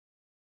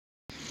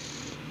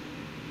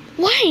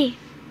Why?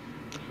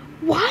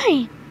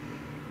 Why?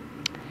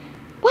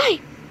 Why?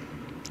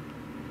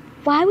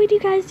 Why would you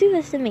guys do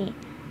this to me?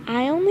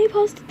 I only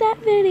posted that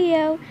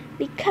video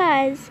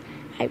because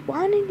I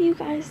wanted you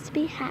guys to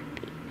be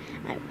happy.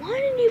 I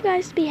wanted you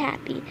guys to be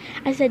happy.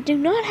 I said, do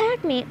not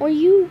hack me or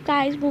you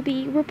guys will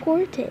be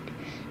reported.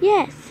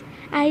 Yes,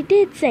 I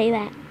did say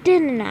that,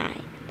 didn't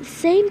I? The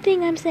same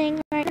thing I'm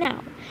saying right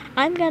now.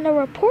 I'm gonna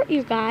report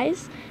you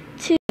guys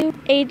to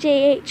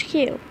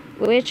AJHQ,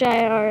 which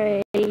I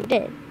already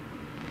did.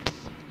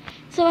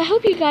 So I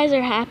hope you guys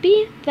are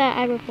happy that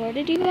I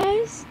reported you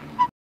guys.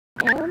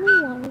 I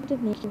only wanted to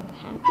make you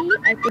happy.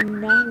 I did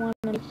not want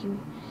to make you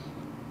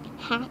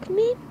hack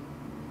me.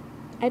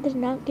 I did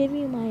not give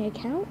you my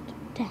account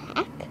to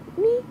hack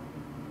me.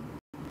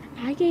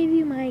 I gave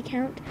you my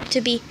account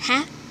to be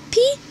happy.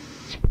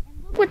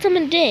 And look what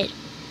someone did.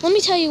 Let me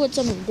tell you what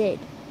someone did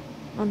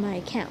on my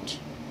account.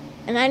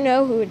 And I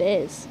know who it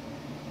is.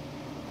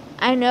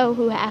 I know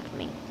who hacked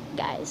me,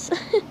 guys.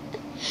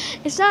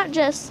 It's not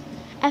just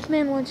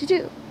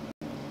Fman122.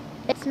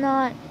 It's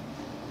not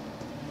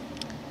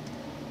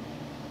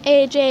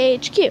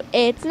AJHQ.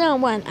 It's no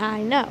one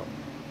I know.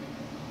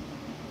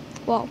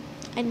 Well,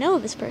 I know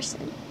this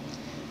person.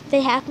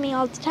 They hack me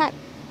all the time.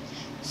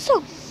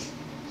 So,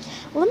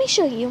 let me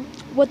show you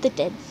what they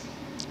did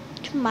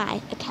to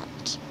my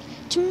account.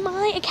 To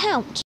my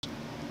account.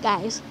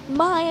 Guys,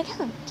 my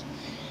account.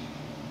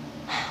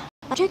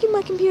 I'm checking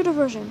my computer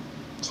version,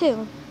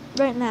 too,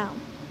 right now.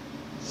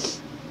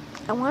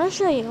 I want to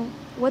show you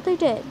what they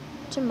did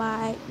to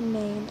my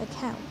main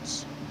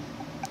account.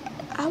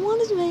 I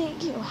wanted to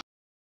make you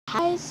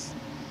guys,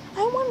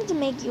 I wanted to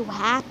make you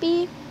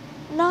happy,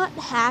 not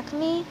hack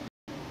me.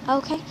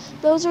 Okay,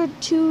 those are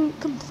two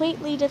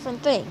completely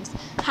different things.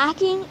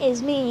 Hacking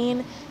is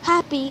mean,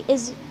 happy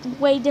is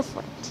way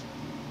different.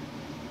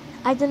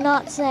 I did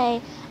not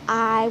say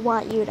I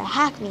want you to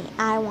hack me.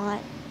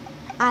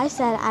 I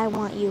said I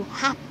want you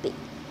happy.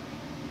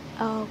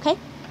 Okay?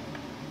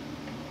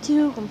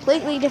 Two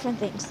completely different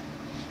things.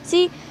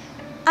 See,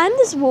 I'm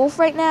this wolf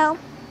right now,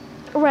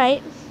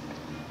 right?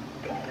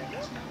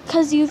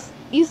 Because you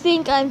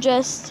think I'm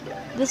just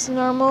this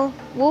normal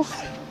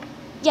wolf?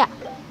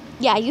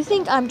 Yeah, you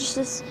think I'm just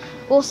this...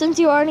 Well, since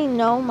you already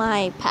know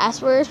my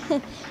password,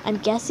 I'm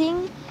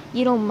guessing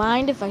you don't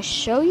mind if I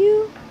show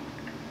you?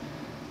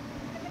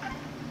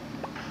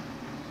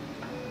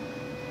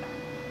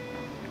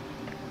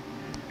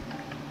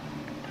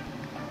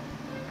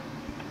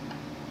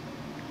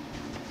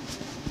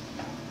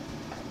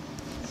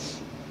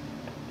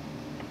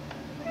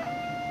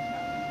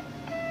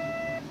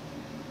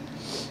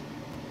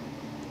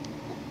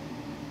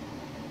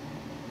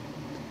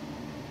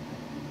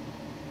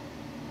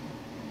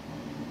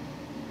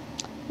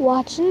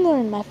 Watch and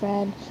learn, my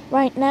friend.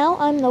 Right now,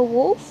 I'm the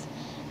wolf,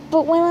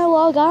 but when I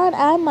log on,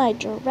 I'm my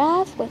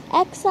giraffe with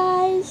X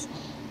eyes,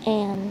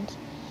 and,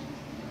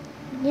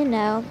 you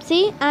know,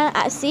 see?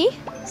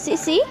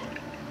 See?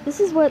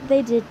 This is what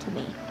they did to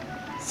me.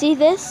 See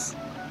this?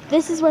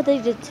 This is what they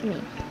did to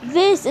me.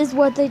 This is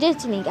what they did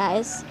to me,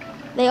 guys.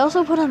 They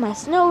also put on my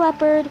snow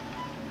leopard,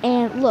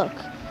 and look,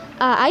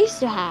 I used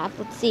to have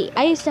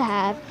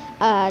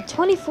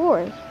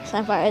 24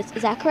 sunflowers,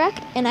 is that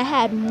correct? And I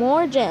had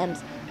more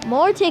gems,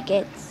 more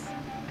tickets.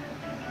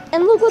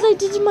 And look what I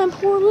did to my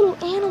poor little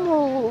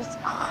animals.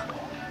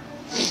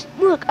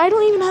 Look, I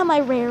don't even have my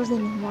rares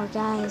anymore,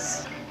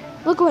 guys.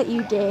 Look what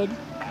you did.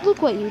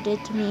 Look what you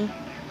did to me.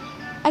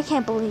 I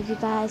can't believe you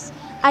guys.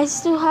 I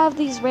still have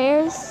these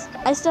rares.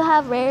 I still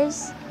have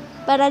rares,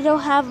 but I don't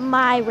have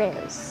my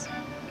rares.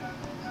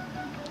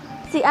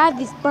 See, I have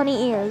these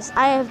bunny ears.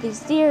 I have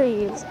these deer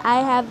ears. I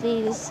have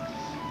these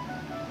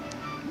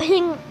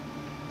pink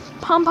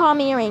pom-pom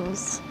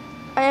earrings.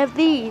 I have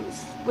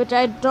these, which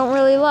I don't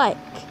really like,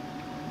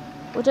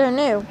 which are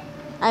new.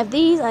 I have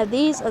these, I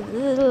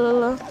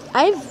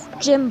have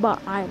gym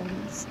bot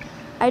items.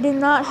 I do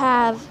not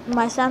have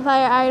my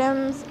Sunfire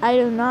items. I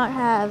do not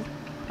have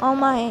all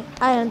my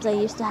items I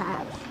used to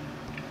have.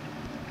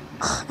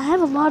 I have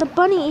a lot of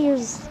bunny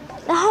ears.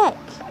 The heck?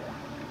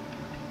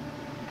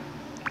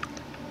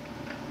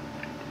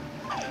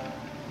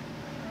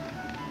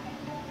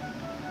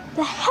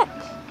 The heck?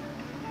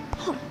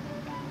 Huh.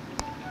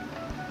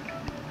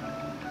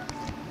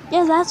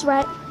 Yeah, that's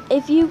right.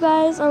 If you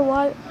guys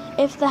are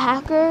if the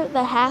hacker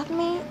that hacked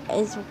me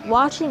is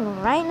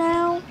watching right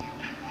now,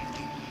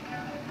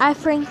 I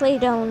frankly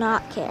do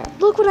not care.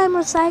 Look what I'm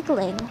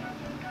recycling.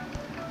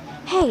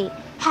 Hey,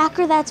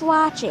 hacker that's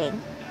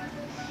watching.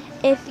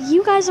 If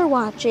you guys are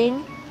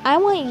watching, I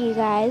want you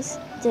guys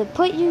to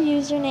put your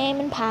username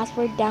and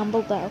password down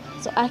below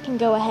so I can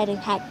go ahead and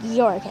hack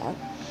your account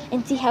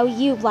and see how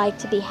you like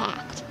to be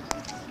hacked.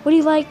 Would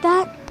you like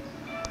that?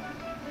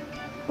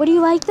 Would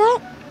you like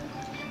that?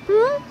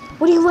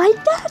 Would you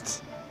like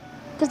that?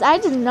 Because I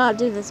did not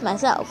do this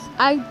myself.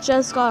 I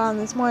just got on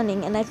this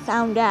morning and I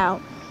found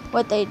out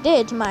what they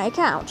did to my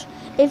account.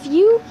 If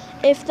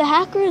the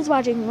hacker is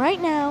watching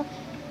right now,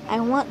 I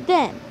want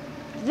them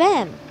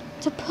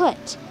to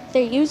put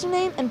their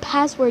username and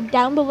password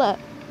down below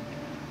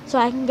so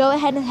I can go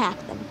ahead and hack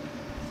them.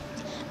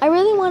 I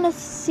really want to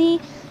see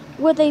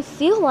what they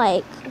feel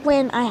like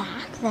when I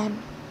hack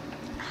them.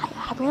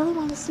 I really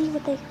want to see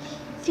what they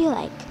feel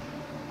like.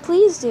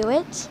 Please do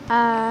it.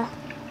 I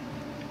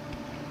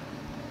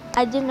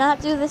did not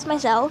do this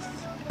myself.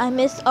 I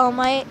missed all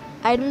my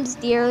items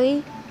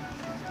dearly.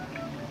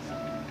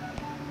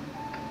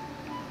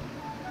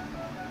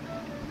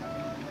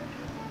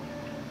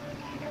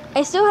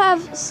 I still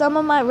have some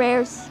of my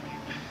rares.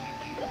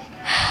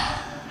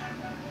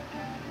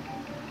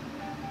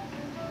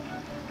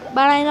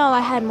 But I know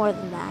I had more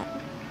than that.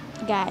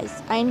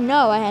 Guys, I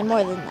know I had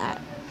more than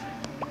that.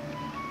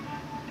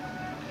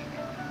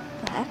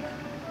 The heck?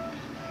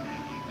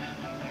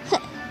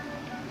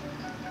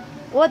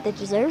 What? They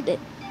deserved it.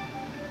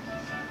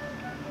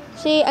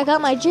 See, I got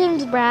my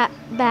gems back,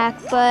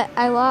 but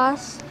I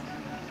lost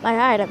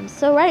my items.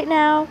 So right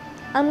now,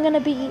 I'm gonna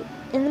be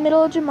in the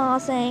middle of Jamal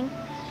saying,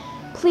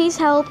 please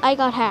help, I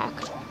got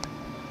hacked.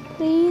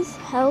 Please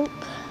help.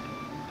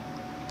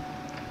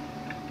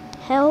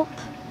 Help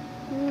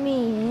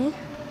me.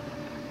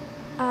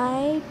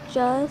 I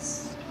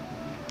just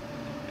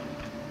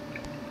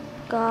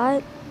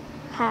got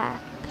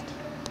hacked.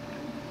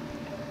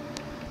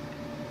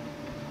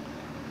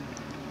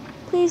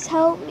 Please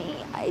help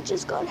me. I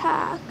just got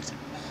hacked.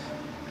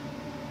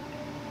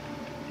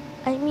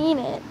 I mean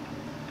it.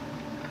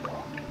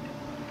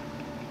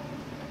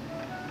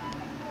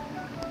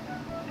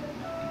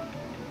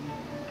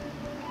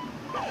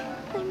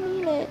 I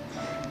mean it.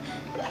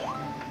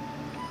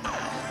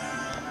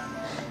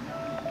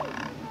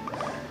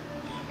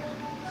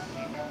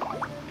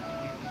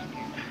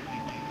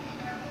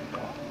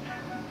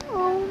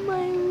 Oh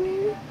my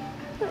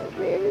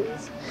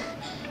rares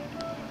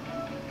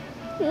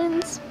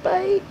and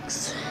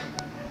spikes.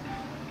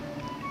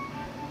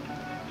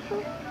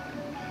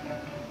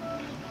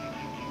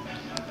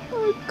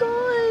 Are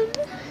gone.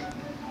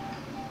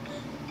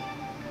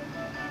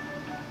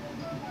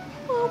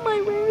 All my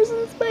rares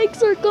and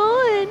spikes are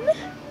gone.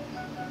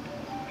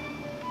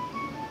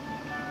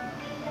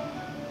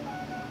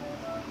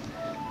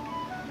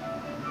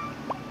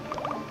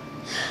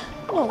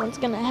 No one's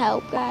gonna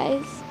help,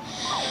 guys.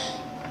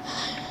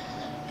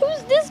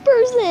 Who's this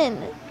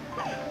person?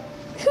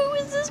 Who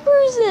is this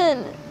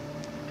person?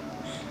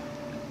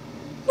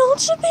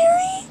 Dolce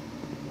Berry?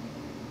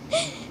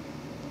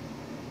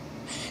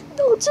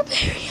 Dolce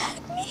Berry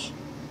hacked me?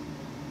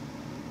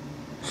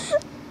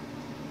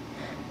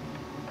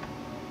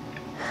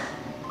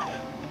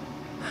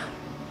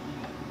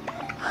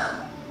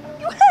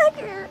 You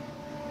hacker!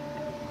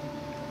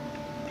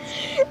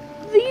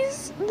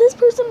 This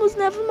person was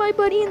never my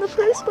buddy in the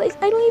first place.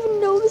 I don't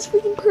even know this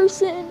freaking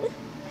person.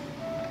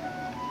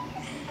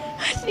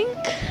 I think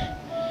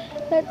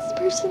that's the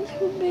person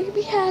who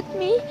maybe hacked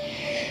me.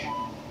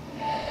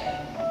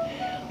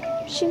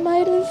 She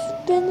might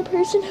have been the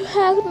person who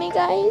hacked me,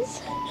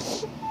 guys.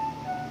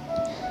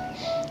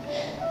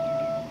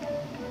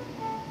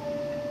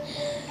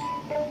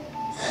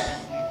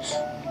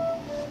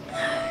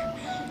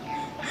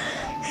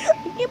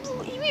 I can't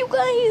believe you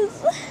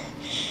guys.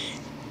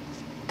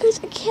 Guys,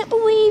 I can't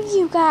believe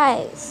you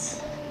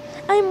guys.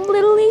 I'm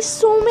literally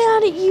so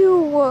mad at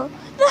you.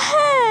 The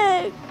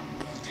heck?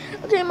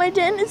 Okay, my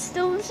den is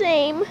still the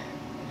same.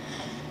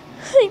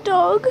 Hey,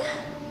 dog.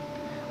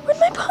 Where'd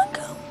my pug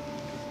go?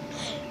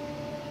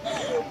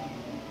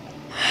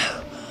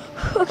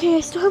 Okay, I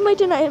still have my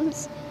den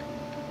items.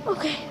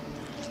 Okay.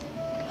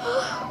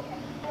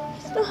 I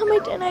still have my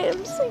den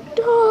items. Hey,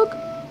 dog.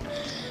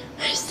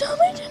 I still have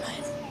my den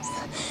items.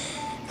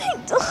 Hey,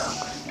 dog.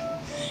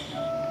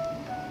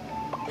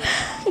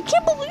 I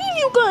can't believe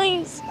you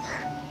guys.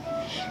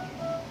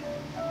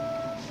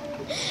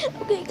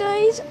 Okay,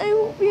 guys, I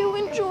hope you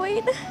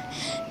enjoyed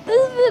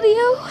this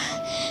video.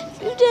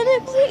 If you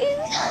didn't,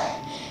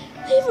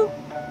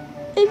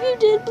 if you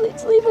did,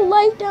 please leave a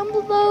like down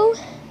below.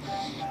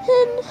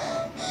 And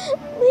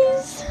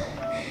please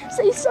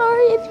say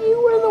sorry if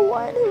you were the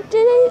one who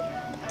did it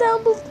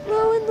down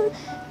below in the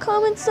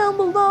comments down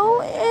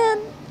below.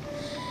 And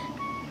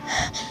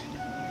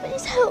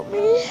please help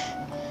me.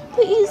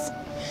 Please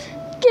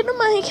get on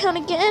my account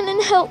again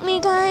and help me,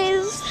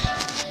 guys.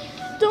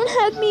 Don't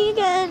hack me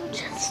again.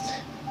 Just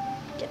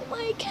get on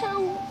my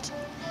account.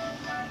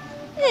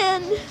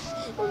 And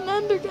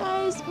remember,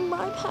 guys,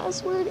 my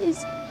password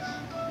is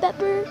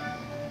Pepper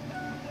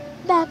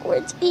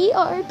backwards,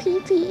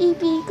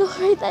 ERPPEB. Go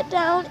write that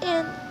down,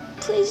 and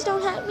please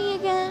don't hack me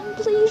again.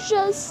 Please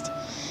just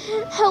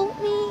help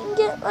me and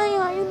get my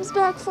items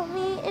back for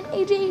me. And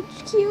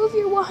AJHQ, if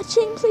you're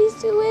watching, please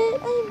do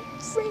it. I'm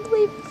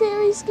frankly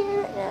very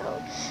scared right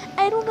now.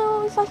 I don't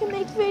know if I can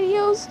make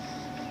videos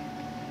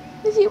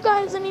with you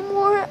guys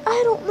anymore.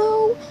 I don't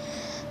know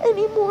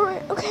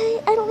anymore, okay?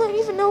 I don't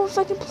even know if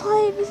I can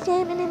play this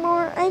game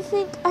anymore. I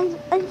think I'm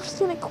just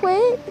gonna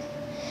quit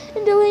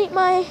and delete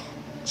my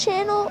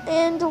channel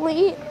and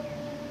delete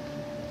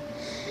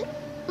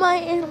my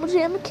Animal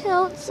Jam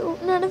account so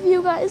none of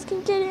you guys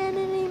can get in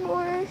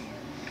anymore.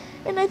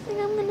 And I think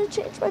I'm gonna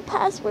change my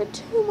password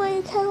to my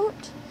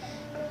account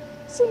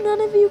so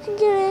none of you can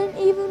get in,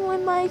 even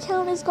when my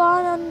account is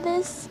gone on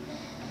this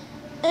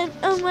and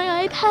on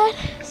my iPad.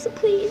 So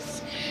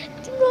please,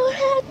 do not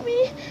hack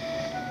me.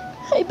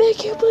 I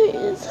beg you,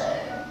 please.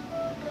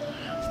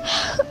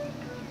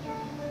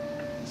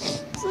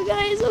 So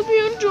guys, hope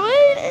you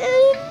enjoyed,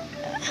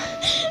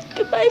 and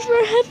goodbye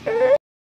forever.